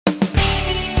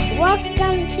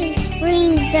Welcome to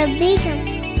Spring the Beacon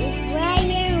with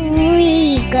Ryan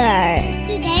Rieger.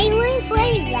 Today we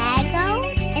play Lego,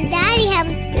 and Daddy has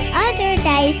other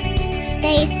days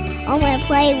stay home and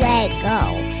play Lego.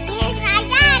 Here's my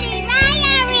daddy,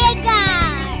 Ryan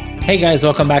Rieger. Hey guys,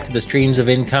 welcome back to the Streams of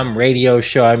Income radio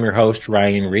show. I'm your host,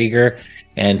 Ryan Rieger.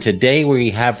 And today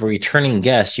we have a returning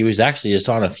guest. She was actually just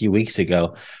on a few weeks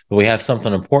ago, but we have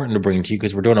something important to bring to you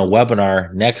because we're doing a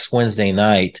webinar next Wednesday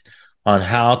night on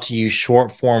how to use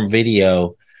short form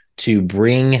video to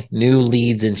bring new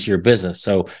leads into your business.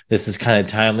 So this is kind of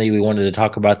timely. We wanted to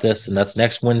talk about this, and that's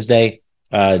next Wednesday,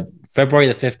 February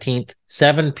the 15th,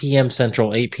 7 p.m.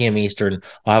 Central, 8 p.m. Eastern.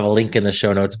 I'll have a link in the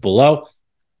show notes below.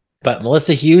 But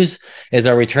Melissa Hughes is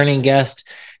our returning guest.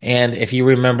 And if you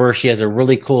remember, she has a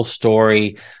really cool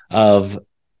story of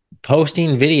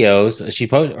posting videos.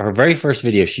 Her very first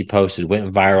video she posted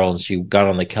went viral, and she got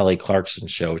on the Kelly Clarkson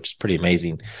show, which is pretty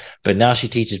amazing. But now she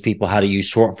teaches people how to use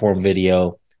short form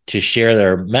video to share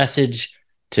their message,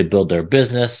 to build their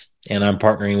business. And I'm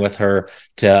partnering with her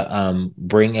to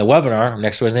bring a webinar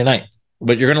next Wednesday night.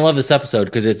 But you're going to love this episode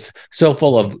because it's so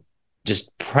full of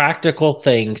just practical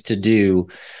things to do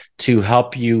to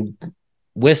help you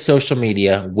with social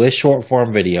media, with short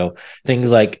form video,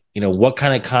 things like, what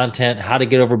kind of content, how to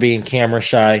get over being camera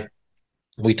shy.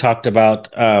 We talked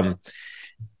about her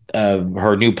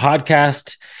new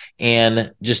podcast,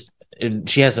 and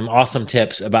she has some awesome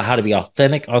tips about how to be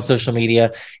authentic on social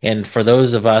media. And for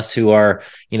those of us who are,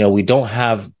 we don't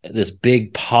have this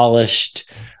big polished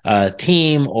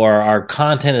team, or our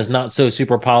content is not so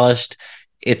super polished,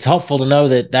 it's helpful to know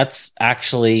that that's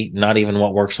actually not even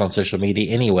what works on social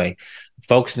media anyway.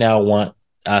 Folks now want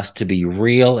us to be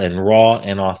real and raw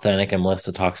and authentic, and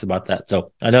Melissa talks about that.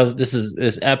 So I know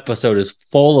this episode is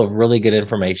full of really good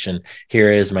information.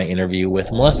 Here is my interview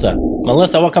with Melissa.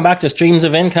 Melissa, welcome back to Streams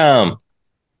of Income.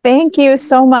 Thank you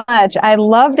so much. I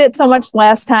loved it so much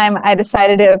last time. I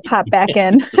decided to pop back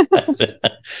in.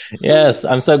 Yes,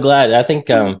 I'm so glad. I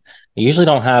think I usually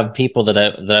don't have people that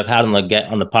I've had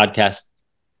on the podcast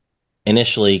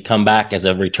initially come back as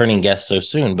a returning guest so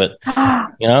soon, but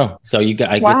so I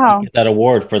get that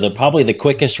award for probably the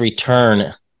quickest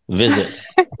return visit.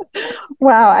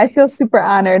 Wow, I feel super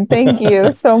honored. Thank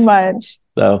you so much.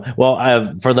 So,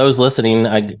 for those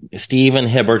listening, Steven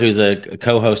Hibbert, who's a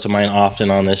co-host of mine often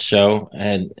on this show,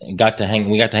 and we got to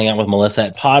hang out with Melissa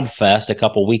at PodFest a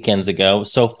couple weekends ago. It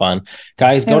was so fun.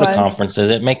 Guys, go to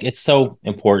conferences. It's so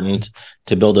important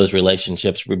to build those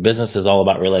relationships. Business is all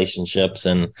about relationships,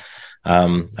 and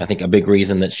I think a big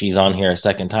reason that she's on here a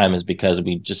second time is because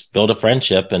we just built a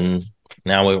friendship, and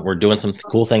now we're doing some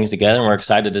cool things together, and we're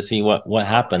excited to see what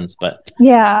happens. But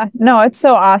yeah, no, it's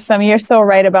so awesome. You're so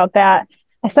right about that.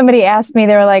 Somebody asked me,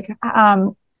 they were like,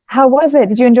 how was it?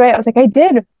 Did you enjoy it? I was like, I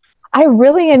did. I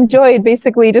really enjoyed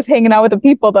basically just hanging out with the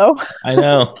people, though. I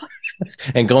know.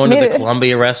 And going to the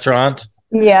Columbia restaurant.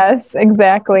 Yes,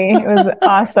 exactly. It was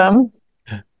awesome.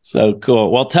 So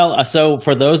cool. Well, so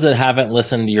for those that haven't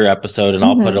listened to your episode, and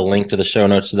I'll put a link to the show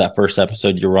notes to that first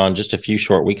episode you were on just a few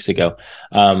short weeks ago.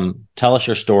 Tell us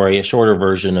your story, a shorter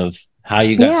version of how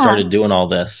you got started doing all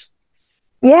this.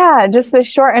 Yeah, just the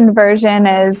shortened version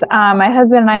is my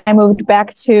husband and I moved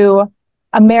back to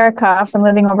America from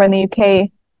living over in the UK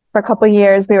for a couple of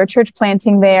years. We were church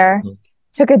planting there,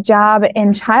 took a job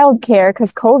in childcare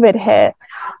because COVID hit,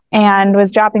 and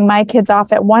was dropping my kids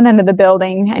off at one end of the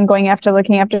building and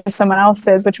looking after someone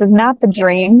else's, which was not the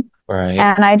dream. Right.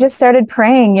 And I just started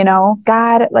praying,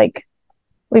 God,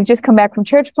 we've just come back from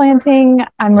church planting.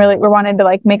 We wanted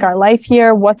to make our life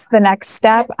here. What's the next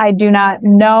step? I do not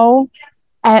know.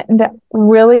 And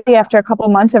really, after a couple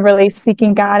of months of really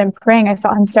seeking God and praying, I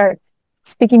felt him start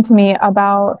speaking to me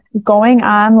about going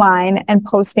online and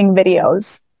posting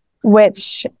videos,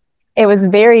 which it was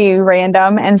very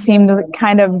random and seemed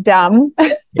kind of dumb.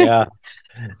 Yeah.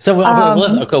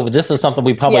 So this is something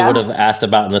we probably would have asked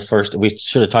about in this first. We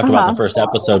should have talked about in the first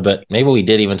episode, but maybe we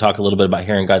did even talk a little bit about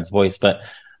hearing God's voice. But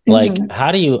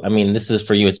how do you? I mean, this is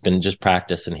for you. It's been just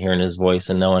practice and hearing His voice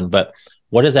and knowing. But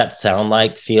what does that sound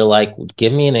like? Feel like?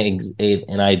 Give me an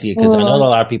idea, because I know a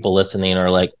lot of people listening are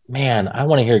like, man, I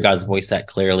want to hear God's voice that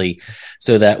clearly,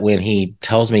 so that when He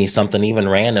tells me something even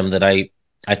random, that I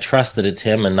trust that it's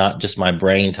Him and not just my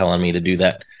brain telling me to do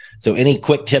that. So any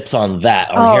quick tips on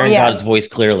that, on hearing God's voice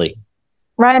clearly?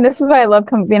 Ryan, this is why I love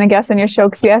being a guest on your show,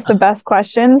 because you ask the best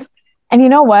questions. And you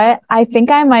know what? I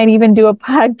think I might even do a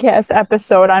podcast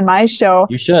episode on my show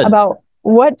about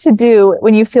what to do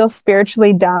when you feel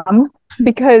spiritually dumb,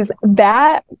 because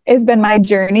that has been my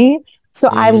journey. So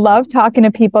I love talking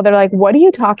to people that are like, what are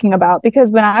you talking about?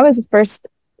 Because when I was first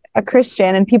a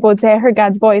Christian and people would say, I heard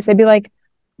God's voice, I'd be like,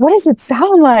 what does it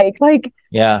sound like? Like,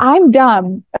 Yeah. I'm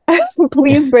dumb.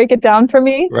 Please break it down for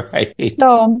me. Right.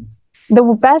 So the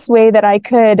best way that I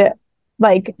could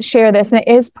like share this, and it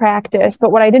is practice,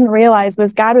 but what I didn't realize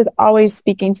was God was always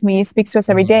speaking to me. He speaks to us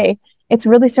every day. It's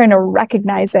really starting to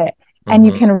recognize it. And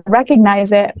you can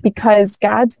recognize it because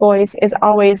God's voice is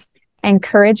always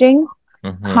encouraging,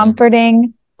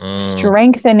 comforting,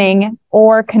 strengthening,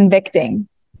 or convicting.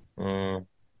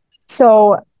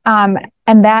 So, and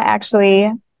that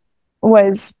actually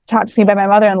was taught to me by my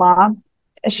mother-in-law.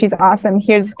 She's awesome.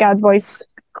 Hears God's voice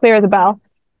clear as a bell.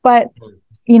 But,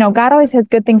 you know, God always has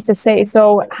good things to say.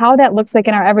 So how that looks like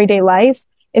in our everyday life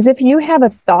is if you have a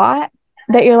thought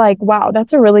that you're like, wow,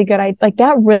 that's a really good idea. Like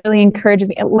that really encourages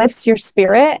me. It lifts your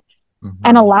spirit.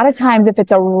 And a lot of times if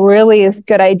it's a really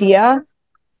good idea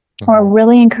or a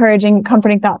really encouraging,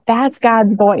 comforting thought, that's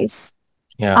God's voice.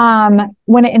 Yeah.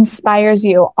 When it inspires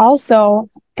you. Also,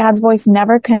 God's voice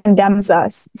never condemns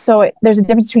us. So there's a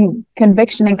difference between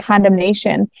conviction and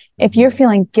condemnation. If you're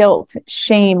feeling guilt,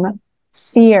 shame,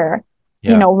 fear,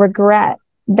 you know, regret,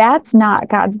 that's not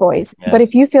God's voice. Yes. But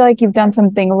if you feel like you've done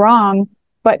something wrong,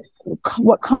 but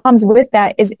what comes with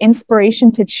that is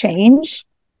inspiration to change,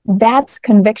 that's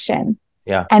conviction.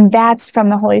 Yeah. And that's from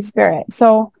the Holy Spirit.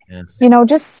 So, Yes. you know,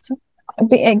 just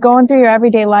going through your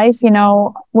everyday life, you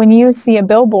know, when you see a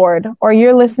billboard or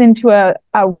you're listening to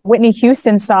a Whitney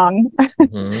Houston song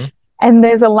and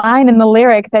there's a line in the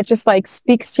lyric that just like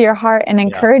speaks to your heart and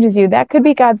encourages you, that could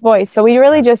be God's voice. So we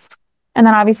really just, and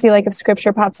then obviously like if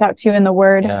scripture pops out to you in the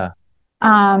word,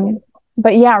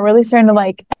 but yeah, really starting to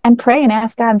like, and pray and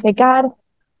ask God and say, God,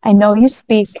 I know you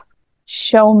speak,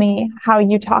 show me how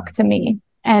you talk to me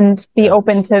and be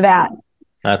open to that.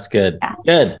 That's good. Yeah.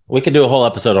 Good. We could do a whole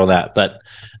episode on that, but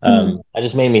I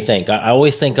just made me think. I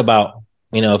always think about,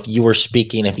 you know, if you were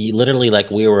speaking, if you literally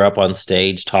like we were up on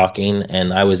stage talking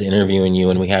and I was interviewing you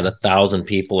and we had 1,000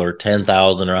 people or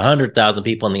 10,000 or 100,000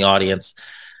 people in the audience,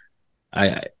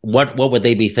 what would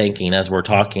they be thinking as we're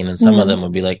talking? And some of them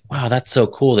would be like, wow, that's so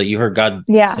cool that you heard God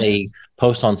say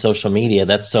post on social media.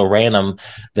 That's so random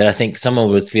that I think someone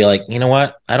would feel like, you know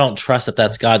what? I don't trust that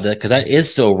that's God, because that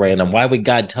is so random. Why would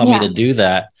God tell me to do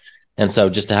that? And so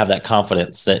just to have that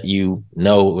confidence that you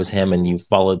know it was him and you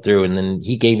followed through, and then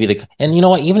he gave you and you know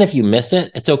what? Even if you missed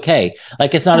it, it's okay.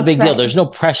 Like it's not a big deal. There's no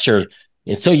pressure.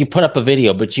 So you put up a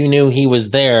video, but you knew he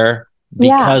was there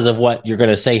because of what you're going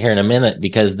to say here in a minute,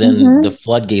 because then the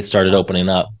floodgates started opening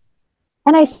up.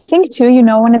 And I think too, you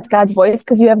know, when it's God's voice,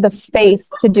 because you have the faith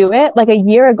to do it. Like a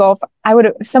year ago,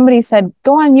 if somebody said,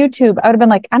 go on YouTube, I would have been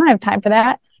like, I don't have time for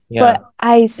that. But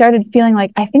I started feeling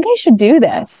like, I think I should do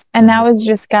this. And that was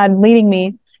just God leading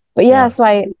me. But so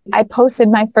I posted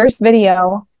my first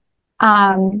video,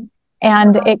 and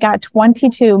it got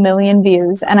 22 million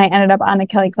views, and I ended up on the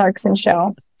Kelly Clarkson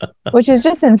show, which is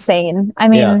just insane. I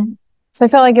mean, so I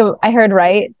felt like I heard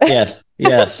right. Yes.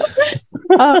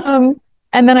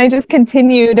 And then I just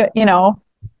continued, you know,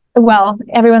 well,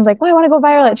 everyone's like, well, I want to go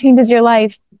viral. It changes your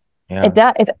life. Yeah. It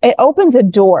does. It opens a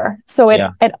door. So it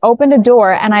opened a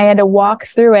door and I had to walk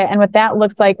through it. And what that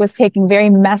looked like was taking very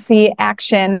messy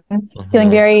action, feeling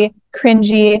very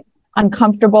cringy,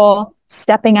 uncomfortable,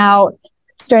 stepping out,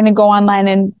 starting to go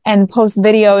online and post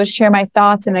videos, share my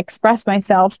thoughts and express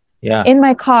myself. In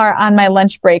my car on my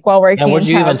lunch break while working. What did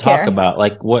you even talk about?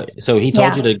 Like what? So he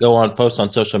told you to go on post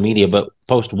on social media, but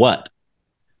post what?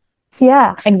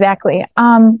 So, exactly.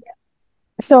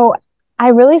 So I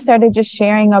really started just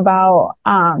sharing about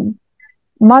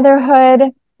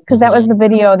motherhood, because that was the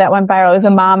video that went viral. It was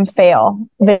a mom fail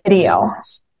video.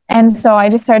 And so I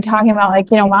just started talking about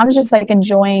like, you know, moms just like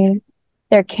enjoying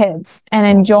their kids and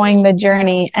enjoying the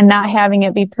journey and not having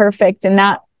it be perfect, and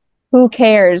not, who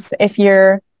cares if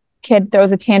your kid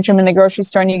throws a tantrum in the grocery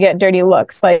store and you get dirty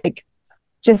looks. Like,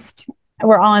 just,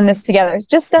 we're all in this together.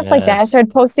 Just stuff like that. I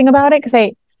started posting about it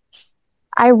because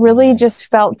I really just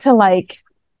felt to like,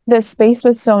 this space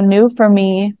was so new for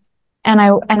me, and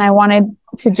I wanted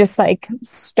to just like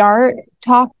start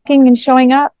talking and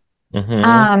showing up.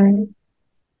 And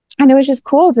it was just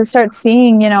cool to start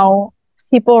seeing, you know,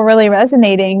 people really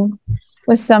resonating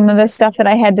with some of the stuff that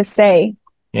I had to say.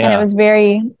 And it was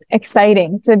very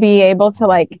exciting to be able to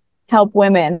like help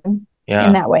women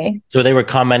in that way. So they were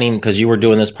commenting, because you were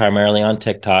doing this primarily on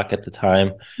TikTok at the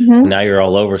time. Now you're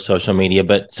all over social media,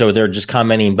 but so they're just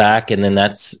commenting back, and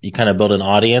then you kind of build an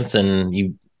audience and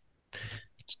you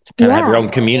kind of have your own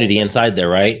community inside there,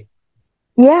 right?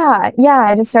 I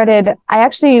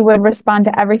actually would respond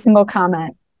to every single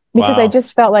comment, because I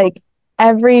just felt like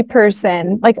every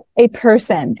person, like a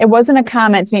person, it wasn't a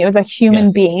comment to me, it was a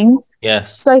human being.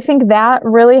 So I think that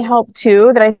really helped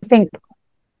too, that I think,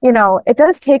 you know, it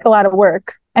does take a lot of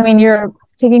work I mean, you're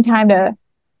taking time to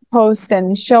post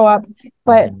and show up.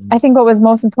 But I think what was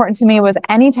most important to me was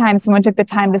anytime someone took the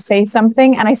time to say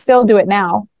something, and I still do it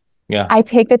now, Yeah. I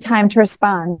take the time to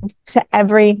respond to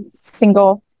every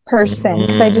single person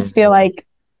because I just feel like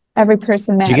every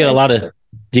person matters. Do you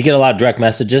get a lot of direct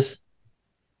messages?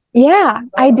 Yeah,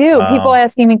 I do. Wow. People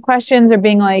asking me questions or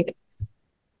being like,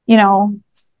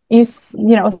 you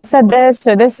said this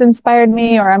or this inspired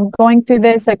me or I'm going through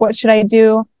this. Like, what should I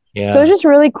do? Yeah. So it's just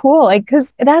really cool. Like,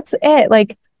 cause that's it.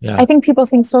 Like, Yeah. I think people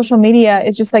think social media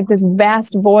is just like this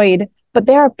vast void, but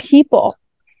there are people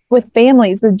with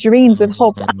families, with dreams, with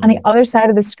hopes on the other side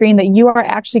of the screen that you are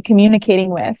actually communicating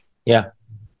with. Yeah.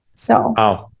 So,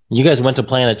 wow. You guys went to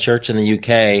plant a church in the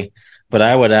UK, but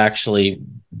I would actually,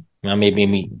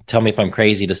 maybe tell me if I'm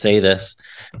crazy to say this,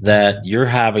 that you're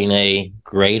having a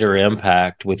greater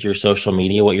impact with your social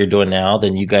media, what you're doing now,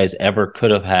 than you guys ever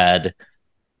could have had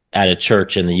at a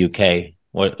church in the UK.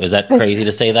 What is that crazy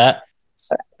to say that?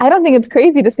 I don't think it's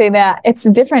crazy to say that. It's a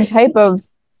different type of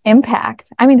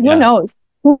impact. I mean, who knows?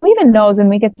 Who even knows when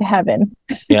we get to heaven?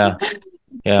 Yeah.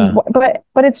 Yeah. But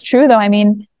it's true though. I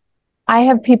mean, I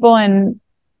have people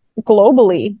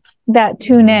globally that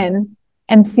tune in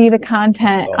and see the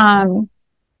content. Awesome.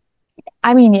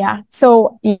 I mean, yeah.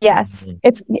 So yes,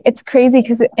 it's crazy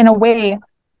because in a way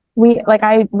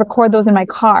I record those in my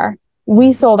car.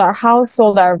 We sold our house,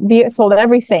 sold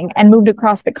everything and moved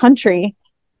across the country.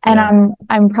 And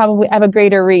I have a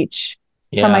greater reach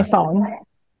from my phone.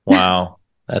 Wow.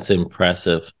 That's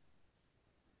impressive.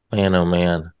 Man, oh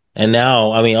man. And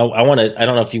now, I mean, I want to, I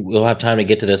don't know if we'll have time to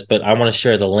get to this, but I want to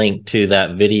share the link to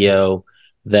that video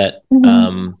that,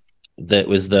 that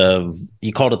was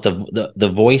you called it the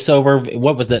voiceover.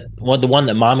 What was that? The one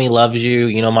that Mommy Loves You,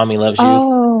 Mommy Loves You.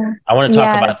 Oh, I want to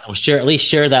talk about it. At least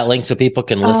share that link so people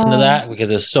can listen to that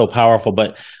because it's so powerful.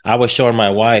 But I was showing my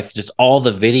wife just all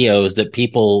the videos that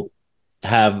people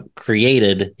have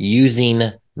created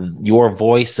using your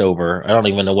voiceover. I don't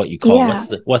even know what you call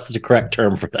it. What's the correct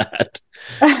term for that?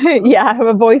 Yeah, I have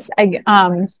a voice.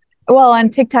 Well, on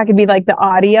TikTok it'd be like the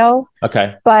audio.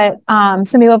 Okay. But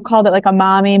some people have called it like a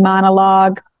mommy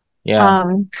monologue. Yeah.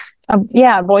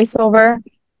 Voiceover.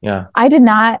 Yeah. I did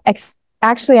not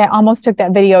actually I almost took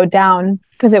that video down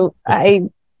because I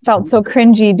felt so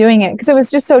cringy doing it because it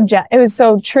was just it was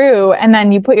so true. And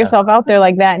then you put yourself out there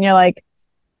like that and you're like,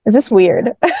 is this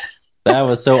weird? That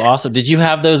was so awesome. Did you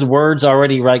have those words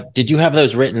already? Did you have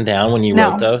those written down when you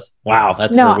wrote those? Wow.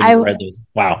 That's I read those.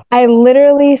 Wow. I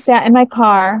literally sat in my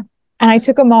car and I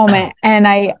took a moment and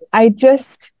I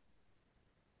just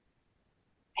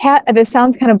had, this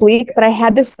sounds kind of bleak, but I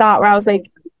had this thought where I was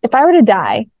like, if I were to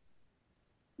die,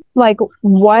 like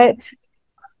what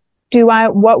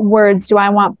words do I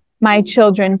want my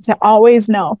children to always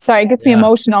know? Sorry, it gets me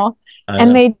emotional.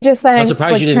 And they just said, I'm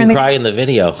surprised you didn't cry in the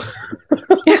video.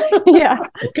 Yeah.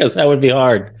 Because that would be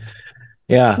hard.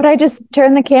 Yeah. But I just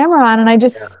turned the camera on and I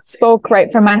just spoke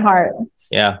right from my heart.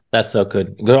 Yeah, that's so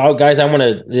good. Oh, guys, I want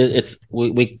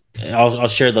to, I'll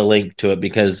share the link to it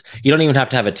because you don't even have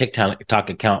to have a TikTok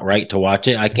account, right, to watch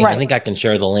it. I think I can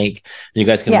share the link. You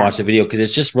guys can watch the video because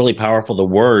it's just really powerful. The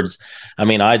words, I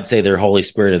mean, I'd say they're Holy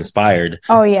Spirit inspired.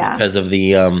 Oh yeah. Because of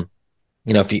the,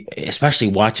 if you, especially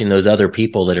watching those other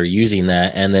people that are using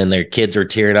that and then their kids are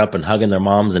tearing up and hugging their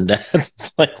moms and dads.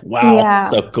 It's like, wow,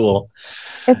 so cool.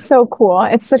 It's so cool.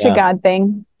 It's such a God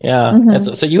thing. Yeah.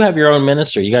 Mm-hmm. So you have your own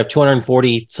ministry. You got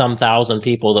 240 some thousand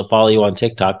people that follow you on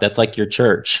TikTok. That's like your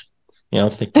church.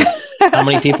 Think how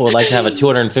many people would like to have a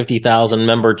 250,000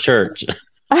 member church?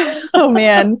 Oh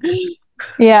man.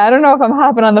 Yeah, I don't know if I'm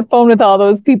hopping on the phone with all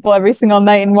those people every single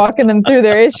night and walking them through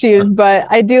their issues, but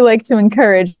I do like to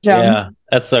encourage them. Yeah,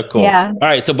 that's so cool. Yeah. All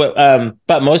right. So,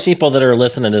 but most people that are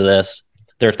listening to this,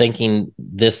 they're thinking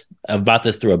about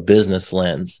this through a business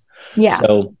lens. Yeah.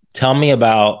 So tell me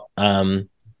about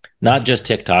not just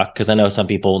TikTok, because I know some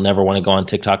people never want to go on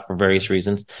TikTok for various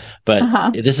reasons,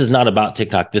 but this is not about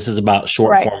TikTok. This is about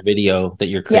short form video that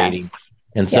you're creating. Yes.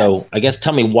 And so I guess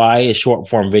tell me, why is short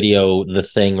form video the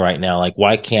thing right now? Like,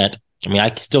 why can't,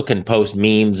 I still can post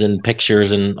memes and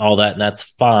pictures and all that, and that's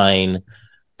fine.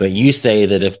 But you say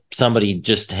that if somebody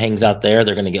just hangs out there,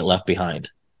 they're going to get left behind.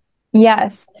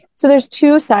 Yes. So there's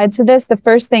two sides to this. The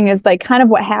first thing is like kind of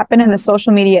what happened in the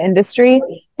social media industry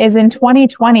is in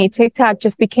 2020, TikTok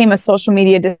just became a social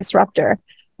media disruptor.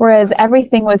 Whereas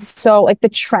everything was so like the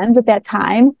trends at that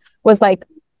time was like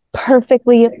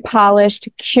perfectly polished,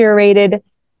 curated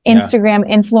Instagram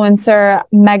influencer,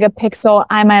 megapixel.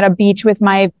 I'm at a beach with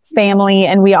my family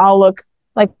and we all look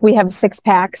like we have 6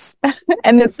 packs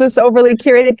and it's this overly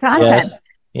curated content.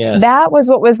 Yes. That was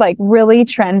what was like really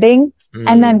trending.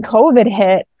 And then COVID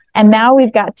hit And now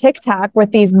we've got TikTok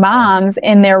with these moms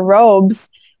in their robes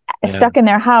stuck in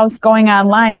their house going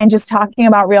online and just talking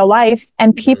about real life,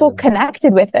 and people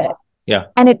connected with it. Yeah.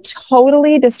 And it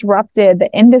totally disrupted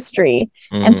the industry.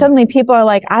 And suddenly people are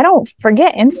like, I don't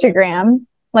forget Instagram.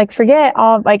 Like, forget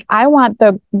all, like, I want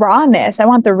the rawness. I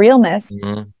want the realness.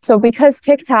 So because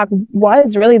TikTok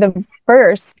was really the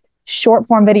first short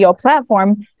form video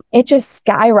platform, it just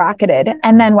skyrocketed.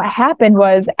 And then what happened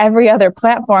was every other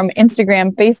platform,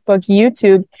 Instagram, Facebook,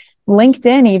 YouTube,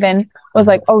 LinkedIn even, was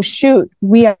like, oh shoot,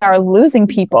 we are losing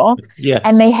people. Yes.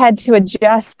 And they had to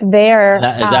adjust their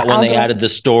is that when they added the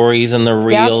stories and the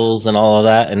reels and all of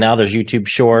that, and now there's YouTube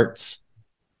Shorts?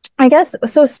 I guess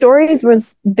so. Stories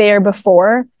was there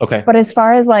before. Okay. But as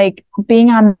far as like being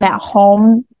on that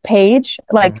home page,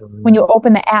 like when you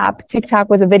open the app, TikTok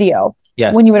was a video.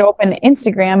 Yes. When you would open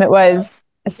Instagram, it was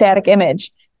a static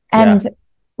image. And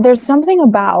there's something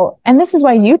about, and this is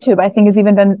why YouTube, I think, has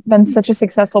even been such a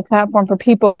successful platform for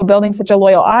people building such a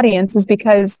loyal audience, is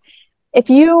because if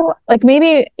you, like,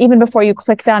 maybe even before you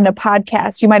clicked on a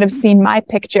podcast, you might have seen my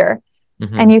picture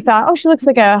and you thought, oh, she looks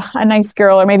like a nice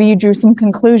girl, or maybe you drew some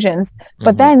conclusions.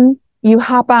 But then you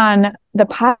hop on the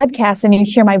podcast and you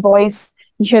hear my voice,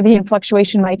 you hear the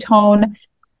inflectuation in my tone,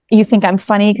 you think I'm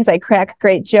funny because I crack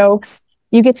great jokes.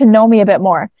 You get to know me a bit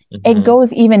more. It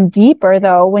goes even deeper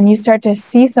though when you start to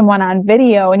see someone on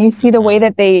video and you see the way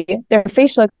that their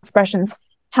facial expressions,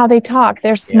 how they talk,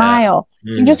 their smile.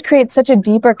 You just create such a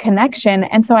deeper connection.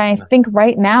 And so I think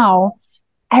right now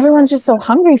everyone's just so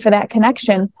hungry for that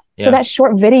connection. So that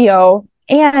short video,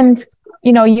 and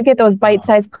you know, you get those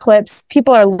bite-sized clips.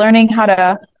 People are learning how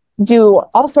to do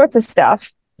all sorts of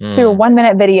stuff through a 1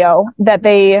 minute video that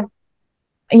they,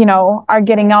 you know, are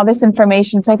getting all this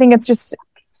information. So I think it's just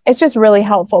really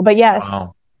helpful. But yes,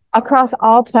 across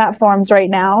all platforms right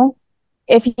now,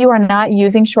 if you are not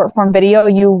using short form video,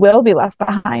 you will be left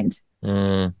behind.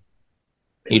 You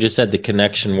just said the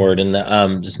connection word, and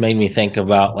that just made me think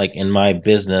about, like, in my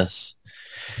business,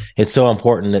 it's so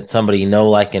important that somebody know,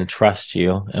 like, and trust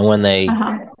you. And when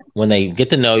they get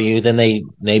to know you, then they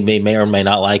may or may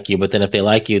not like you. But then if they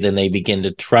like you, then they begin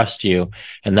to trust you.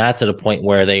 And that's at a point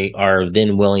where they are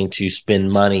then willing to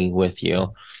spend money with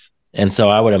you. And so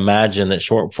I would imagine that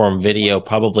short form video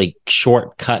probably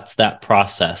shortcuts that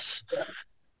process.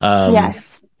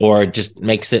 Yes. Or just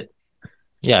makes it,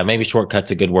 maybe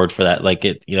shortcut's a good word for that. Like,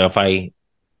 it, you know, I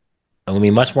would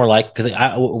be much more like, because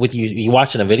with you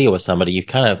watching a video with somebody, you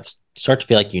kind of start to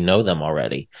feel like you know them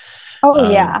already. Oh,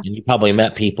 yeah. And you probably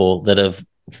met people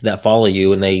that follow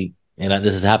you, and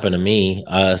this has happened to me.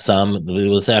 Some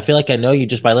will say, I feel like I know you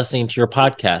just by listening to your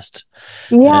podcast.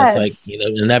 Yes. And it's like, you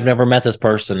know, and I've never met this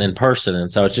person in person.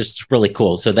 And so it's just really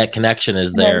cool. So that connection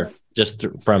is there just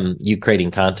from you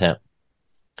creating content.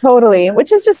 Totally.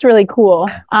 Which is just really cool.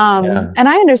 And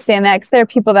I understand that, because there are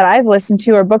people that I've listened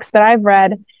to or books that I've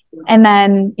read, and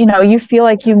then, you know, you feel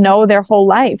like you know their whole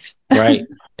life. Right.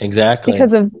 Exactly.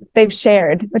 Because they've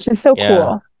shared, which is so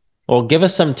cool. Well, give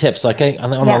us some tips. Like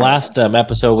on the last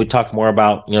episode, we talked more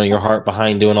about, you know, your heart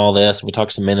behind doing all this. We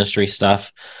talked some ministry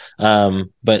stuff.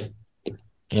 But,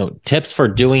 you know, tips for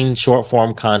doing short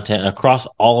form content across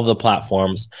all of the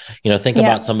platforms. You know, think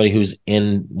about somebody who's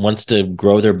wants to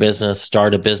grow their business,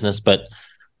 start a business, but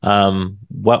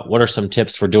what are some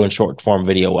tips for doing short form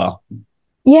video well?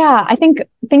 Yeah, I think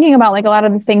thinking about, like, a lot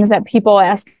of the things that people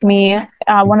ask me,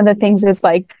 one of the things is,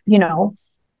 like, you know,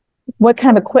 what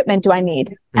kind of equipment do I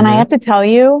need? And I have to tell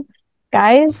you,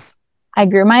 guys, I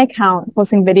grew my account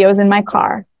posting videos in my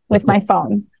car with my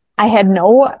phone. I had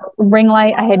no ring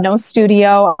light. I had no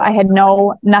studio. I had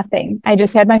nothing. I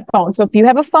just had my phone. So if you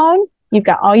have a phone, you've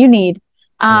got all you need.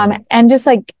 And just,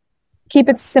 like, keep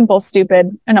it simple,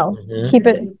 stupid. No, keep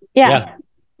it. Yeah,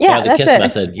 the that's KISS it.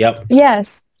 method. Yep.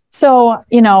 Yes. So,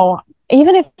 you know,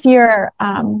 even if you're,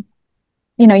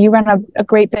 you know, you run a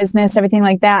great business, everything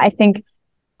like that, I think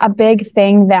a big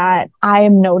thing that I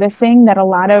am noticing that a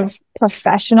lot of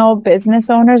professional business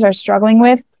owners are struggling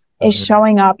with is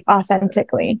showing up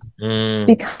authentically.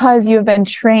 Because you've been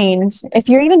trained. If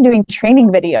you're even doing training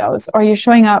videos, or you're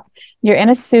showing up, you're in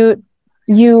a suit,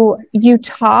 you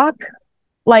talk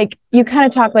like, you kind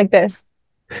of talk like this.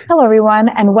 Hello, everyone,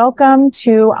 and welcome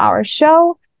to our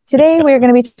show. Today, we're going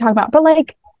to be talking about, but,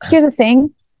 like, here's the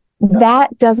thing,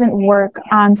 that doesn't work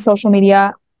on social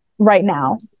media right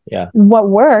now. Yeah. What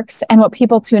works and what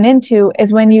people tune into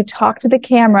is when you talk to the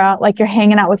camera like you're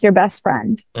hanging out with your best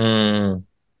friend.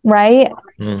 Right?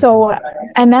 So,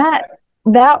 and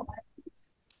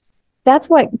that's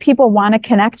what people want to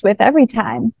connect with every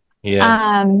time.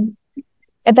 Yes.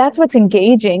 That's what's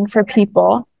engaging for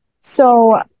people.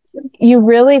 So you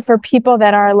really, for people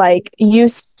that are like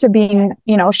used to being,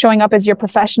 you know, showing up as your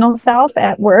professional self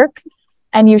at work,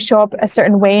 and you show up a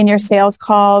certain way in your sales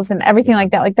calls and everything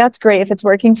like that, like that's great. If it's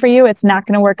working for you, it's not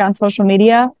going to work on social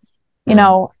media. You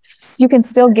know, you can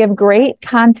still give great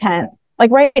content.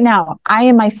 Like right now, I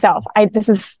am myself.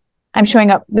 I'm showing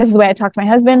up. This is the way I talk to my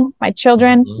husband, my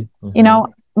children, you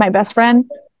know, my best friend.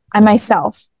 I'm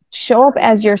myself. Show up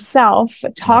as yourself,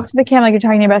 talk to the camera like you're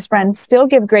talking to your best friend, still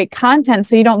give great content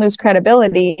so you don't lose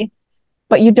credibility,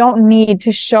 but you don't need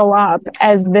to show up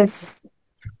as this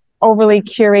overly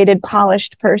curated,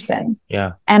 polished person.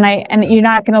 Yeah. And you're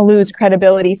not going to lose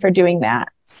credibility for doing that.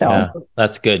 So yeah,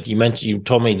 that's good. You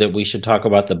told me that we should talk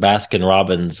about the Baskin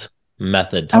Robbins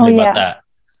method. Tell me about that.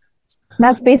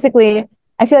 That's basically,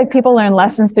 I feel like people learn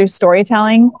lessons through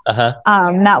storytelling,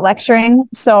 not lecturing.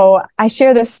 So I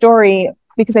share this story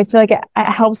because I feel like it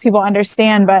helps people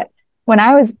understand. But when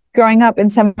I was growing up in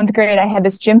 7th grade, I had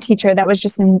this gym teacher that was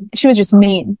she was just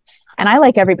mean. And I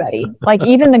like everybody, like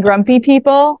even the grumpy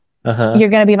people, you're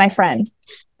going to be my friend.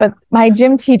 But my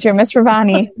gym teacher, Miss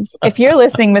Ravani, if you're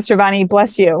listening, Miss Ravani,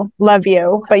 bless you, love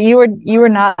you. But you were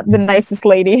not the nicest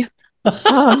lady.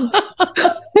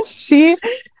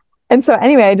 And so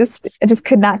anyway, I just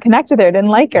could not connect with her, didn't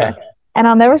like her. Yeah. And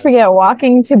I'll never forget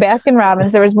walking to Baskin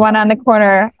Robbins. There was one on the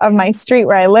corner of my street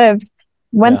where I lived.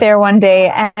 Went there one day,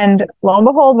 and lo and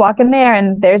behold, walk in there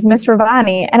and there's Miss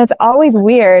Ravani. And it's always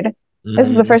weird. This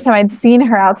was the first time I'd seen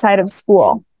her outside of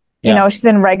school. You know, she's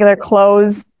in regular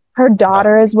clothes. Her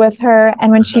daughter is with her.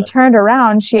 And when she turned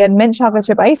around, she had mint chocolate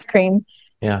chip ice cream.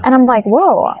 Yeah. And I'm like,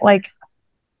 whoa, like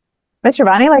Miss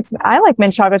Ravani I like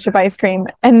mint chocolate chip ice cream.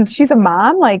 And she's a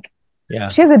mom. Like,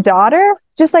 she has a daughter.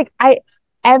 Just like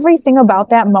everything about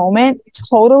that moment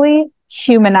totally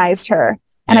humanized her.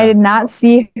 And I did not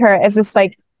see her as this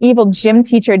like evil gym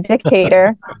teacher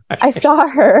dictator. I saw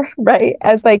her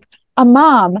as like a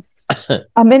mom,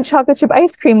 a mint chocolate chip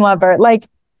ice cream lover. Like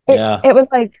it was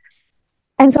like,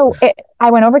 and so I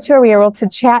went over to her. We were able to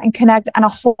chat and connect on a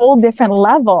whole different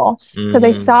level because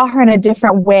I saw her in a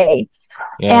different way.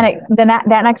 Yeah. And that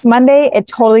next Monday, it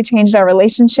totally changed our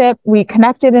relationship. We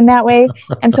connected in that way.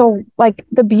 And so like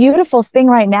the beautiful thing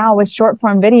right now with short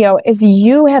form video is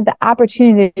you have the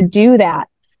opportunity to do that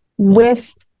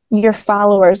with your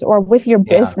followers or with your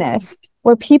business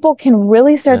where people can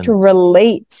really start to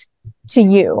relate to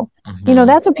you. You know,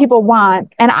 that's what people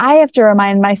want. And I have to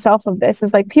remind myself of this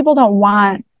is like, people don't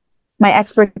want my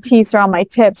expertise or all my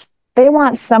tips. They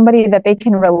want somebody that they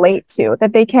can relate to,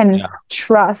 that they can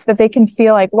trust, that they can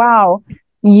feel like, wow,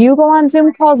 you go on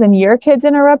Zoom calls and your kids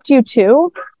interrupt you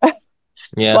too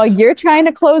while you're trying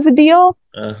to close a deal.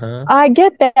 I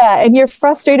get that. And you're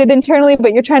frustrated internally,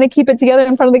 but you're trying to keep it together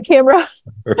in front of the camera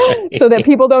so that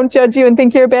people don't judge you and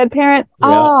think you're a bad parent.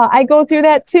 I go through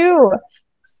that too.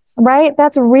 Right?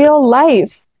 That's real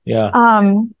life.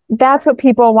 That's what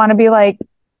people want to be like,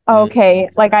 okay,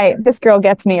 like this girl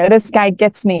gets me or this guy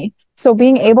gets me. So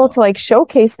being able to like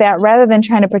showcase that rather than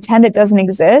trying to pretend it doesn't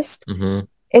exist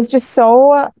is just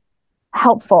so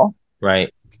helpful.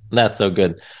 Right. That's so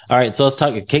good. All right. So let's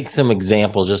take some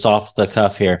examples just off the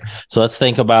cuff here. So let's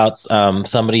think about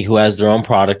somebody who has their own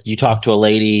product. You talked to a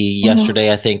lady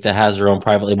yesterday, I think, that has her own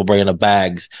private label brand of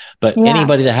bags. But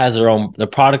anybody that has the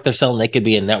product they're selling, they could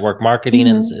be in network marketing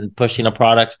and pushing a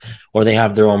product, or they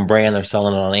have their own brand. They're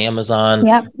selling it on Amazon.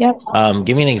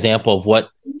 Give me an example of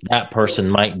what that person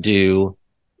might do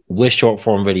with short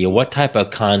form video. What type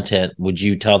of content would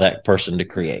you tell that person to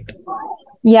create?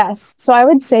 Yes. So I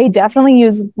would say definitely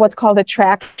use what's called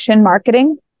attraction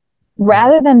marketing.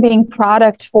 Rather than being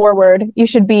product forward, you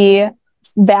should be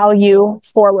value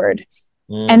forward.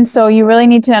 And so you really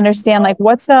need to understand like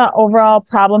what's the overall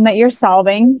problem that you're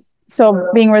solving. So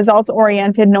being results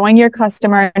oriented, knowing your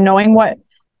customer, knowing what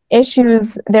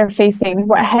issues they're facing,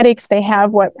 what headaches they have,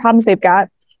 what problems they've got,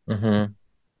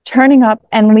 turning up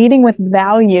and leading with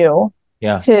value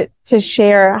to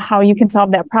share how you can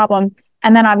solve that problem.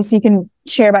 And then obviously you can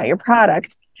share about your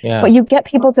product, but you get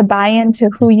people to buy into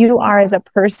who you are as a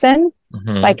person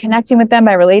by connecting with them,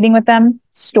 by relating with them.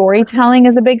 Storytelling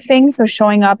is a big thing. So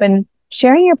showing up and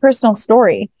sharing your personal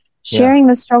story, sharing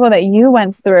the struggle that you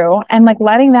went through and like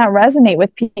letting that resonate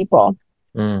with people.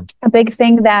 A big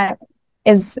thing that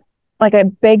is like a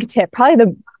big tip,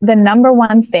 probably the number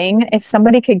one thing, if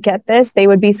somebody could get this, they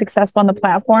would be successful on the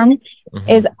platform,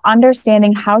 is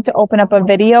understanding how to open up a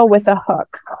video with a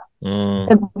hook.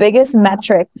 The biggest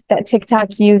metric that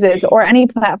TikTok uses or any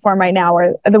platform right now,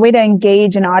 or the way to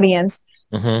engage an audience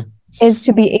is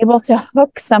to be able to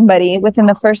hook somebody within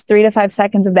the first 3 to 5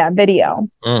 seconds of that video.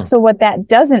 So what that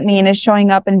doesn't mean is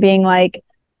showing up and being like,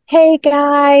 hey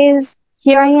guys,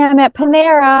 here I am at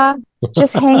Panera,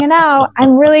 just hanging out.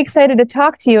 I'm really excited to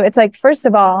talk to you. It's like, first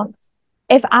of all,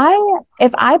 if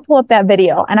I pull up that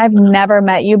video and I've never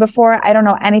met you before, I don't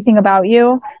know anything about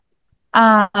you,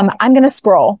 I'm going to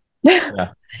scroll.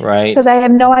 Yeah, right. Because I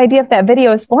have no idea if that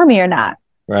video is for me or not.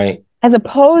 Right. As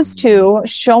opposed to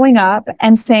showing up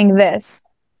and saying this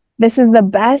is the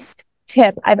best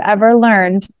tip I've ever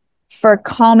learned for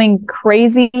calming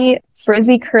crazy,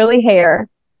 frizzy, curly hair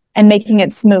and making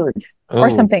it smooth or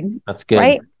something. That's good.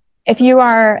 Right? If you're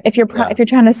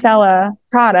trying to sell a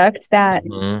product that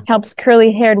helps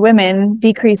curly haired women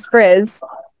decrease frizz,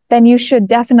 then you should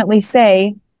definitely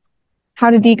say how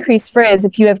to decrease frizz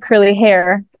if you have curly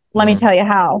hair. Let me tell you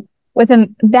how.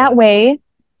 Within that way,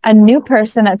 a new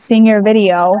person that's seeing your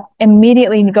video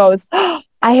immediately goes, oh,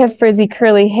 I have frizzy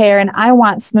curly hair and I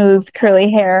want smooth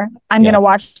curly hair. I'm going to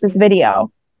watch this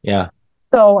video. Yeah.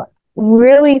 So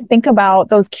really think about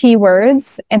those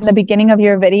keywords in the beginning of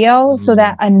your video so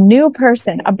that a new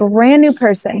person, a brand new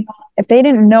person, if they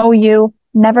didn't know you,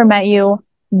 never met you,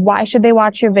 why should they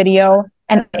watch your video?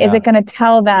 And is it going to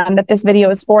tell them that this video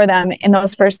is for them in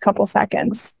those first couple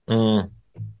seconds?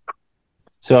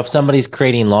 So if somebody's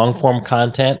creating long form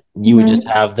content, you would just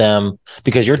have them,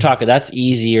 because you're talking, that's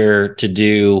easier to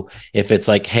do if it's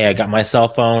like, hey, I got my cell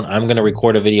phone. I'm going to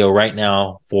record a video right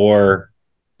now for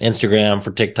Instagram,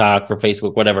 for TikTok, for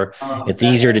Facebook, whatever. It's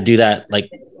easier to do that like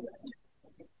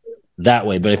that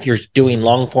way. But if you're doing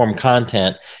long form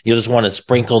content, you'll just want to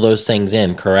sprinkle those things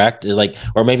in, correct? Like,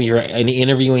 or maybe you're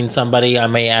interviewing somebody. I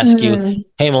may ask you,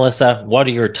 hey, Melissa, what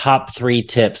are your top 3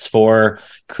 tips for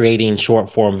creating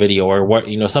short form video, or what,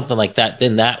 something like that?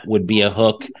 Then that would be a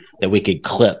hook that we could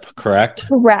clip, correct?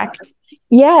 Correct.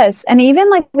 Yes. And even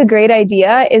like the great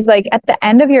idea is like at the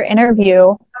end of your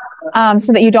interview,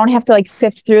 so that you don't have to like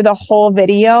sift through the whole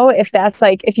video. If that's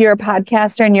like, if you're a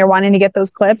podcaster and you're wanting to get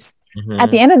those clips,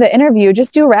 at the end of the interview,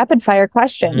 just do rapid fire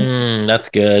questions. That's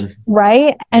good.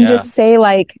 Right. And just say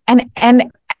like,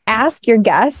 and ask your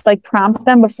guests, like prompt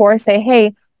them before, say,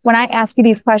 hey, when I ask you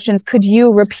these questions, could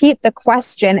you repeat the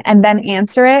question and then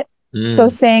answer it? So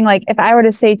saying like, if I were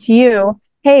to say to you,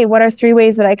 hey, what are 3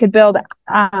 ways that I could build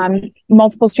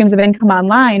multiple streams of income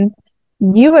online?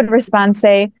 You would respond,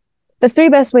 say, the 3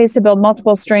 best ways to build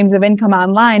multiple streams of income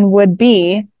online would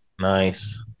be.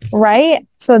 Nice. Right.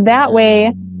 So that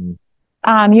way,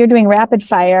 you're doing rapid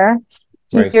fire.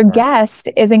 Your guest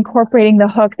is incorporating the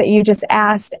hook that you just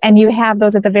asked, and you have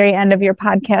those at the very end of your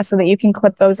podcast so that you can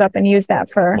clip those up and use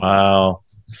that for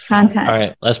content. All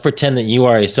right. Let's pretend that you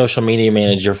are a social media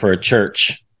manager for a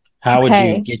church. How would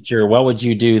you get what would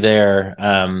you do there?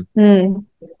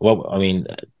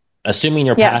 Assuming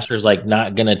your pastor's like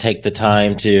not going to take the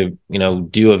time to,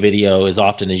 do a video as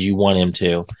often as you want him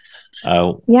to.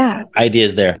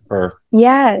 Ideas there for.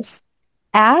 Yes.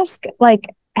 Ask, like,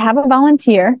 have a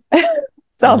volunteer.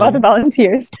 It's all about the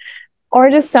volunteers, or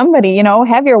just somebody,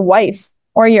 have your wife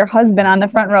or your husband on the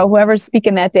front row, whoever's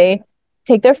speaking that day,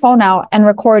 take their phone out and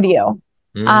record you.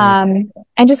 And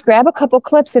just grab a couple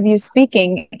clips of you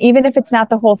speaking, even if it's not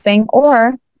the whole thing,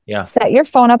 or set your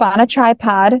phone up on a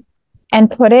tripod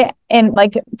and put it in,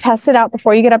 like, test it out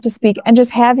before you get up to speak, and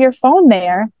just have your phone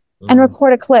there and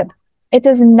record a clip. It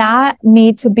does not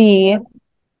need to be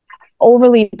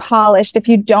overly polished if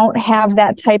you don't have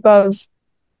that type of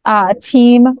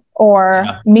team or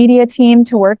media team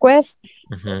to work with.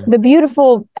 The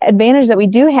beautiful advantage that we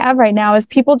do have right now is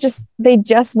people just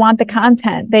want the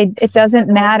content. It doesn't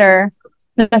matter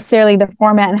necessarily the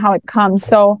format and how it comes.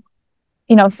 So,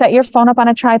 set your phone up on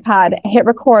a tripod, hit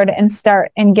record, and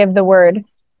start and give the word.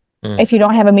 If you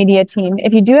don't have a media team.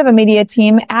 If you do have a media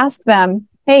team, ask them,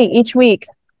 hey, each week,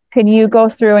 could you go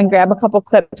through and grab a couple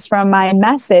clips from my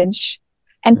message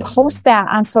and post that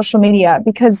on social media?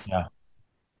 Because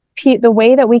the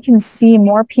way that we can see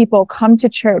more people come to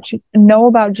church, know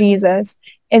about Jesus,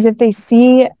 is if they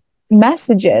see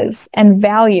messages and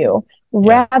value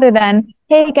rather than,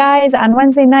 hey guys, on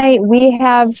Wednesday night, we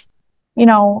have,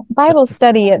 Bible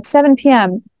study at 7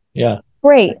 p.m. Yeah.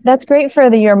 Great. That's great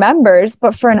for your members,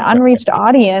 but for an unreached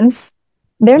audience,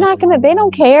 they're not they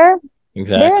don't care.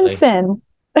 Exactly. They're in sin.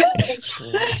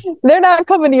 They're not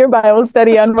coming to your Bible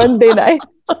study on Wednesday night.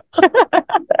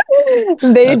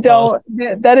 They don't.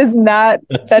 Awesome. That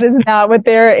is not what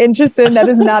they're interested in. That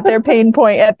is not their pain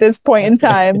point at this point in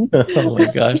time. Oh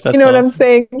my gosh. That's what I'm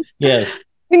saying? Yes.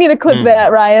 We need to clip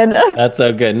that, Ryan. That's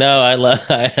so good. No,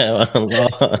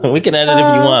 we can edit if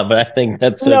you want, but I think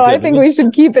that's so good. No, I think we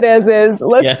should keep it as is.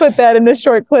 Let's put that in a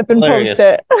short clip and post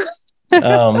it.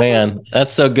 Oh man,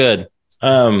 that's so good.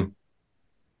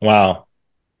 Wow.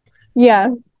 Yeah.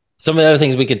 some of the other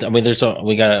things we could, I mean,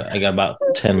 I got about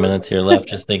 10 minutes here left.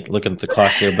 Just looking at the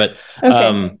clock here, but,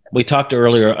 Okay. we talked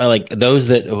earlier, like those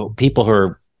people who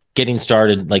are getting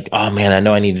started, like, oh man, I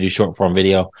know I need to do short form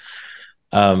video.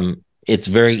 It's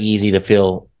very easy to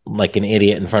feel like an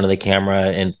idiot in front of the camera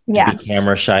and to be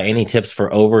camera shy. Any tips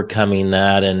for overcoming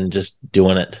that and just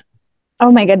doing it?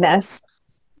 Oh my goodness.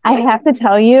 I have to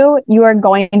tell you, you are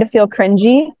going to feel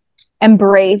cringy.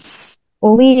 Embrace,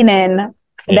 lean in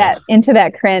into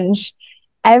that cringe.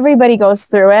 Everybody goes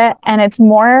through it, and it's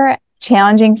more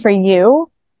challenging for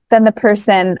you than the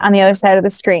person on the other side of the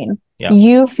screen. Yeah.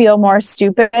 You feel more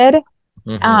stupid.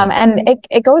 Mm-hmm. And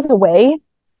it goes away.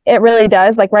 It really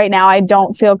does. Like right now, I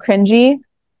don't feel cringy,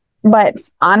 but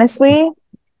honestly,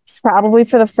 probably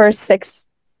for the first 6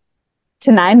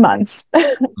 to 9 months.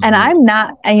 Mm-hmm. And I'm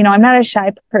not a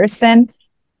shy person.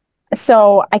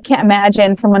 So I can't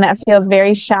imagine someone that feels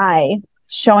very shy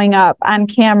showing up on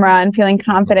camera and feeling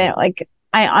confident. Like,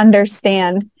 I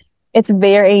understand it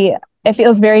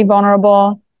feels very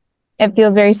vulnerable. It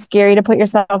feels very scary to put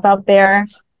yourself out there.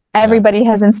 Everybody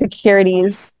has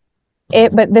insecurities.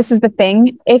 But this is the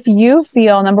thing. If you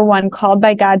feel, number one, called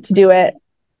by God to do it,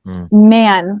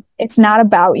 man, it's not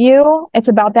about you. It's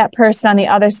about that person on the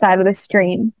other side of the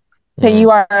screen that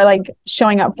you are like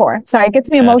showing up for. So it gets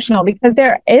me emotional because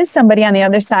there is somebody on the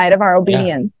other side of our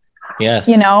obedience. Yes.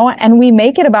 And we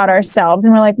make it about ourselves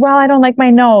and we're like, well, I don't like my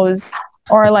nose,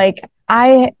 or like,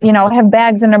 I, have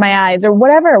bags under my eyes, or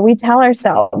whatever we tell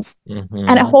ourselves. Mm-hmm.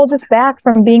 And it holds us back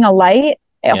from being a light.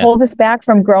 It holds us back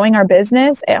from growing our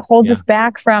business. It holds us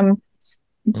back from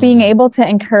being able to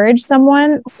encourage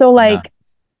someone. So like,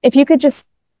 if you could just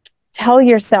tell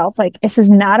yourself, like, this is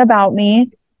not about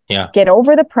me. Yeah. Get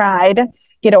over the pride,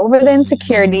 get over the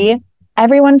insecurity.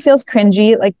 Everyone feels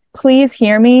cringy. Like, please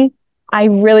hear me. I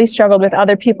really struggled with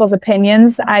other people's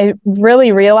opinions. I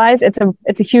really realized it's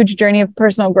a huge journey of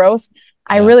personal growth.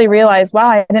 I really realized, wow,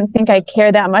 I didn't think I care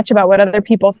that much about what other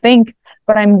people think,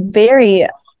 but I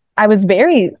was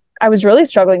really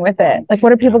struggling with it. Like,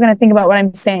 what are people going to think about what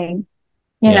I'm saying?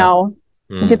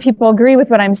 Do people agree with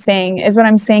what I'm saying? Is what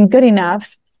I'm saying good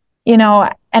enough? And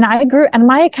I grew, and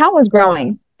my account was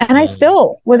growing, and I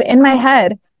still was in my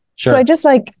head. Sure.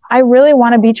 So I really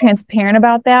want to be transparent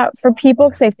about that for people,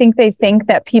 because I think they think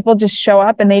that people just show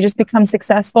up and they just become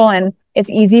successful and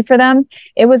it's easy for them.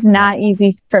 It was not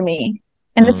easy for me,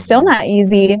 and it's still not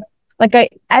easy.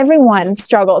 Like, everyone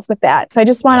struggles with that. So I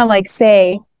just want to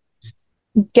say,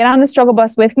 get on the struggle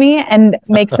bus with me and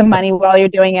make some money while you're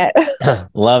doing it.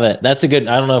 Love it. That's I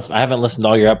don't know if I haven't listened to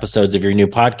all your episodes of your new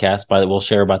podcast, but we'll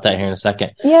share about that here in a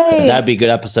second. Yay. That'd be a good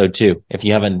episode too, if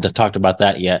you haven't talked about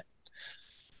that yet.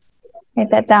 Write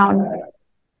that down.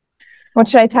 What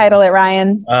should I title it,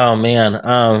 Ryan? Oh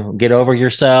man. Get over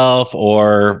yourself,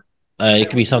 or it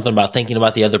could be something about thinking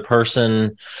about the other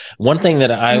person. One thing that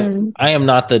I am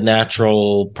not the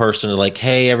natural person to like,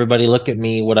 hey, everybody look at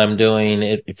me, what I'm doing.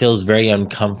 It feels very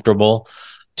uncomfortable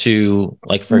to,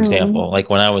 like, for example, like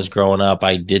when I was growing up,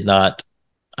 I did not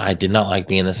like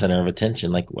being the center of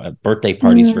attention. Like birthday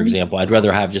parties, for example, I'd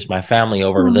rather have just my family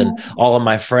over than all of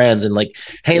my friends and like,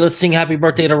 hey, let's sing happy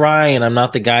birthday to Ryan. I'm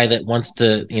not the guy that wants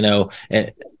to,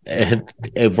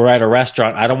 if we're at a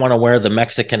restaurant, I don't want to wear the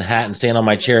Mexican hat and stand on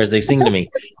my chair as they sing to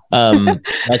me.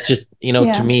 That's just,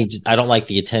 to me, I don't like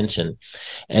the attention.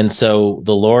 And so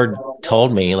the Lord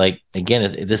told me, like,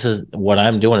 again, this is what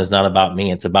I'm doing is not about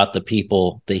me. It's about the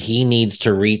people that he needs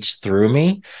to reach through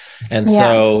me. And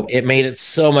so it made it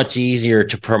so much easier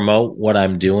to promote what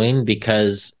I'm doing,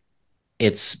 because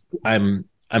I'm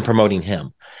promoting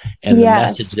him and the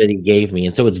message that he gave me.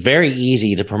 And so it's very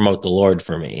easy to promote the Lord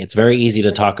for me. It's very easy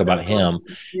to talk about him.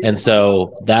 And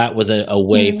so that was a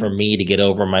way for me to get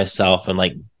over myself and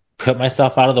like put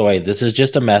myself out of the way. This is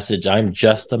just a message. I'm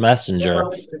just the messenger.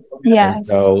 Yes. And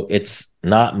so it's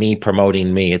not me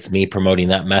promoting me. It's me promoting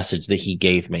that message that he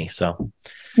gave me. So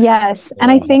yes.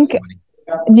 And I think,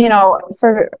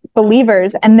 for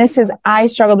believers, and I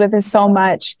struggled with this so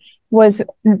much, was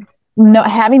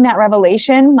having that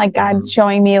revelation, like God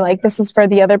showing me, like, this is for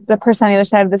the person on the other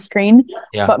side of the screen,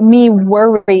 but me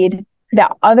worried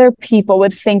that other people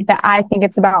would think that I think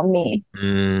it's about me.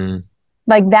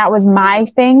 Like, that was my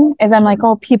thing, is I'm like,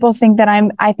 oh, people think that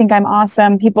I think I'm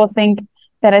awesome. People think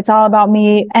that it's all about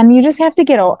me. And you just have to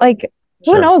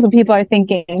who knows what people are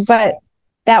thinking, but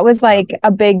that was like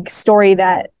a big story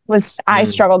that I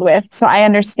struggled with. So I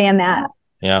understand that.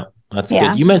 Yeah. That's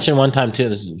good. You mentioned one time too,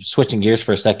 this is switching gears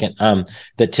for a second,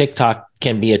 that TikTok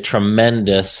can be a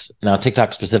tremendous, now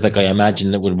TikTok specifically, I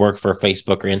imagine it would work for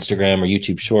Facebook or Instagram or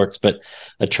YouTube Shorts, but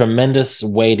a tremendous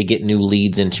way to get new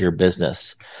leads into your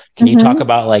business. Can you talk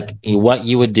about like what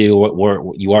you would do,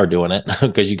 what you are doing it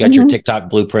because you got your TikTok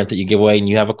blueprint that you give away and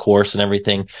you have a course and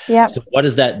everything. Yeah. So what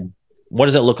does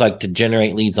it look like to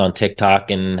generate leads on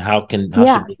TikTok, and how should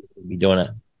we be doing it?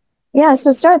 Yeah.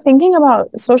 So start thinking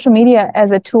about social media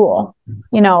as a tool.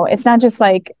 You know, it's not just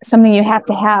like something you have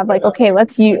to have. Like, okay,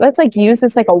 let's like use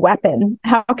this like a weapon.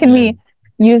 How can we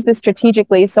use this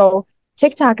strategically? So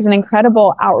TikTok is an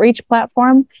incredible outreach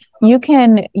platform. You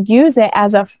can use it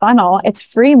as a funnel. It's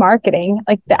free marketing.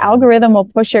 Like the algorithm will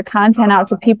push your content out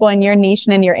to people in your niche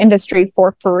and in your industry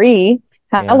for free.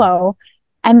 Hello.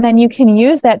 And then you can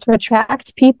use that to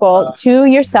attract people to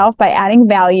yourself by adding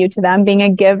value to them, being a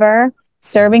giver,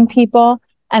 serving people.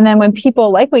 And then when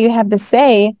people like what you have to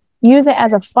say, use it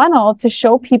as a funnel to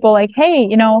show people like, hey,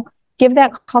 you know, give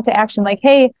that call to action. Like,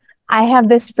 hey, I have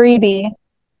this freebie,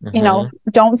 you know,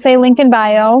 don't say link in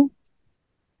bio.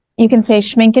 You can say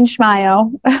schmink and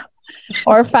schmio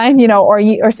or find, you know,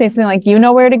 or say something like, you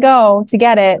know where to go to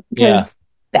get it, because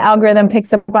the algorithm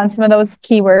picks up on some of those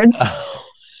keywords.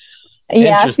 So you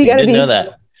gotta know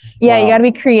that. Yeah. Wow. You gotta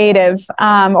be creative.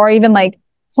 Or even like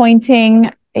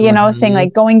pointing, you know, saying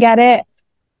like, go and get it,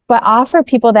 but offer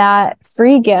people that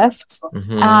free gift,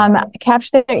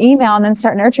 capture their email, and then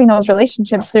start nurturing those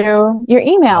relationships through your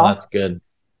email. Oh, that's good.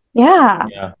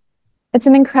 Yeah. It's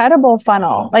an incredible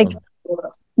funnel. Awesome. Like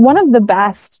one of the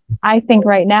best, I think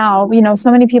right now, you know,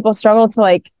 so many people struggle to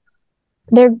like,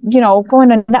 they're, you know, going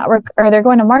to network, or they're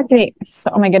going to marketing.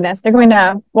 Oh my goodness. They're going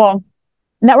to,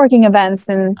 networking events,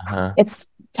 and it's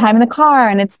time in the car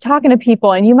and it's talking to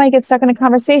people, and you might get stuck in a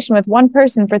conversation with one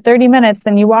person for 30 minutes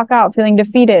and you walk out feeling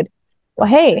defeated. Well,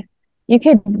 hey, you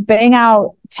could bang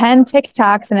out 10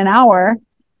 TikToks in an hour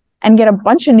and get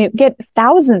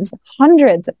thousands,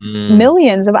 hundreds,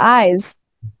 millions of eyes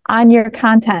on your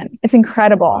content. It's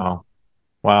incredible.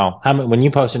 Wow. When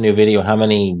you post a new video, how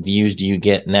many views do you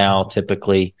get now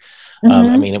typically?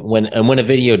 I mean, when a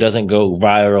video doesn't go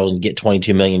viral and get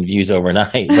 22 million views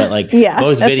overnight, but like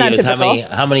most videos,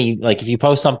 how many, like if you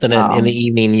post something in the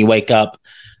evening, you wake up,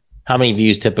 how many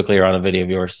views typically are on a video of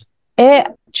yours? It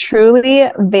truly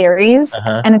varies,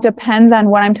 and it depends on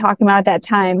what I'm talking about at that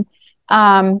time.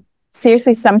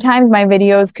 Seriously, sometimes my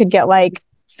videos could get like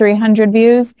 300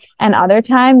 views, and other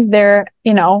times they're,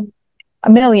 you know,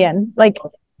 1 million. Like,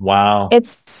 wow.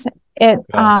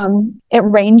 It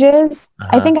ranges.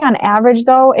 I think on average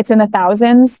though, it's in the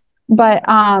thousands, but,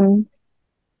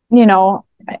 you know,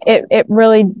 it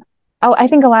really, I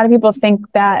think a lot of people think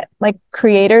that like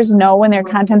creators know when their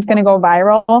content's going to go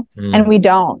viral, and we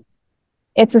don't.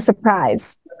 It's a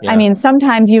surprise. I mean,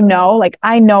 sometimes, you know, like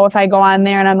I know if I go on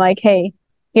there and I'm like, hey,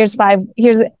 here's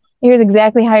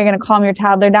exactly how you're going to calm your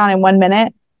toddler down in 1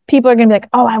 minute. People are going to be like,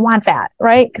 oh, I want that.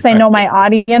 Right. Because I know my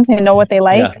audience, I know what they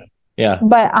like.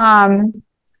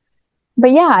 But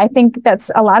yeah, I think that's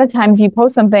a lot of times you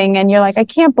post something and you're like, I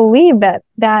can't believe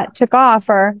that took off,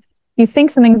 or you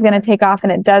think something's going to take off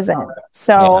and it doesn't.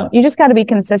 So you just got to be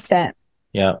consistent.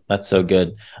 Yeah, that's so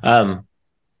good.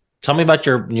 Tell me about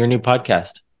your new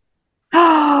podcast.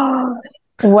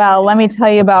 Well, let me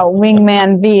tell you about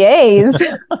Wingman VAs.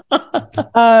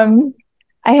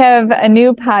 I have a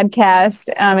new podcast.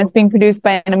 It's being produced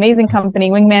by an amazing company,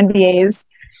 Wingman VAs.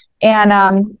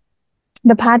 And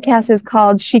the podcast is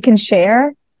called She Can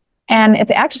Share. And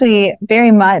it's actually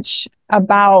very much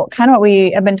about kind of what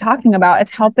we have been talking about.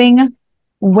 It's helping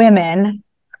women,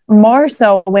 more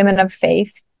so women of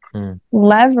faith,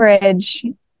 leverage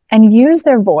and use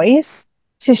their voice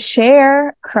to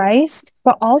share Christ,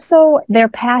 but also their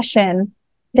passion,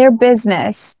 their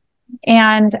business,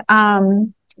 and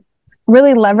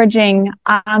really leveraging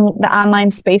on the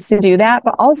online space to do that,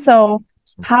 but also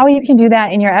how you can do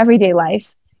that in your everyday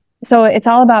life. So it's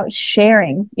all about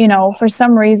sharing. You know, for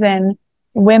some reason,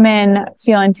 women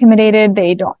feel intimidated.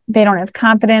 They don't have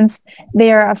confidence.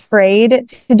 They are afraid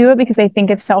to do it because they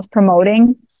think it's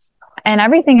self-promoting. And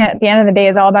everything at the end of the day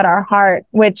is all about our heart,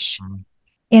 which,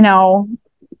 you know,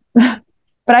 but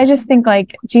I just think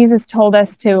like Jesus told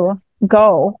us to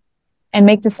go and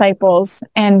make disciples,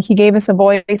 and he gave us a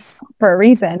voice for a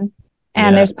reason.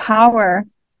 And there's power.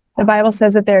 The Bible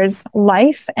says that there's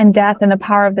life and death in the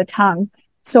power of the tongue.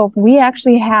 So if we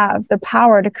actually have the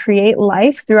power to create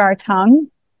life through our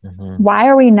tongue, why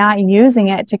are we not using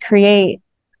it to create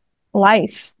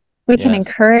life? We can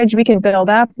encourage, we can build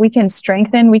up, we can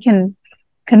strengthen, we can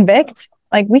convict.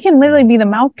 Like we can literally be the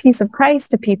mouthpiece of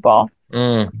Christ to people.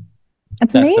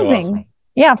 It's amazing. So awesome.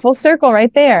 Yeah, full circle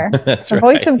right there. That's the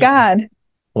voice of God.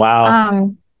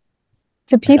 Wow.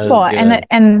 to people,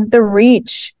 and the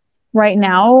reach right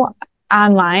now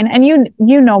online. And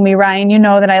you know me, Ryan, you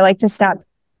know that I like to stop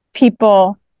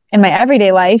people in my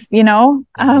everyday life,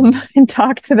 and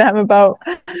talk to them about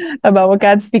what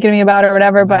God's speaking to me about or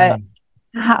whatever. But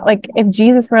like, if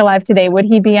Jesus were alive today, would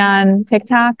he be on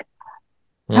TikTok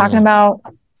talking about,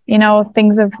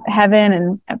 things of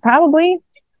heaven? And probably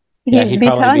he'd be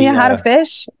telling you how to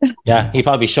fish. Yeah. He'd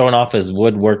probably be showing off his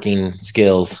woodworking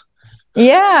skills.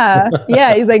 Yeah.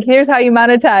 He's like, here's how you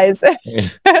monetize.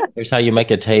 Here's how you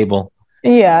make a table.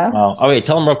 Yeah. Okay.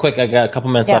 Tell them real quick. I got a couple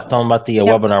minutes left. Tell them about the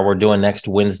webinar we're doing next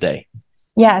Wednesday.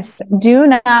 Yes. Do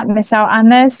not miss out on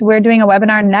this. We're doing a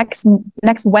webinar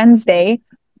next Wednesday,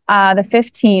 the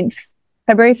 15th,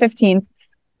 February 15th,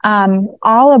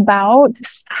 all about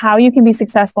how you can be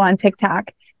successful on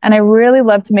TikTok. And I really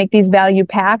love to make these value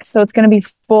packed. So it's going to be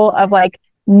full of like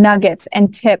nuggets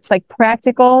and tips, like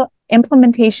practical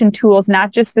implementation tools,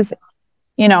 not just this,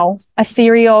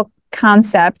 ethereal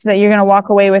concept that you're going to walk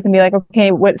away with and be like,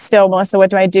 okay, Melissa, what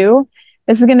do I do?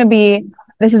 This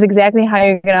is exactly how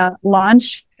you're going to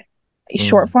launch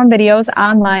short form videos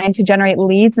online to generate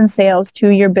leads and sales to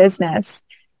your business.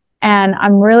 And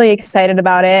I'm really excited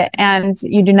about it. And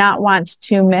you do not want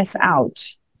to miss out.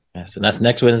 Yes. And that's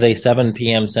next Wednesday, 7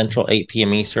 p.m. Central, 8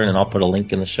 p.m. Eastern. And I'll put a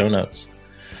link in the show notes.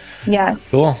 Yes.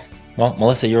 Cool. Well,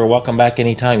 Melissa, you're welcome back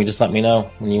anytime. You just let me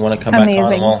know when you want to come back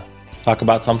on and we'll talk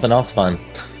about something else fun.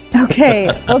 Okay.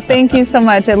 Well, thank you so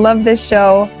much. I love this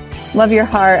show. Love your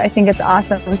heart. I think it's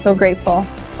awesome. I'm so grateful.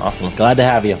 Awesome. Glad to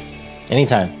have you.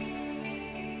 Anytime.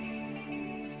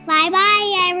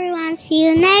 Bye-bye, everyone. See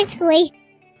you next week.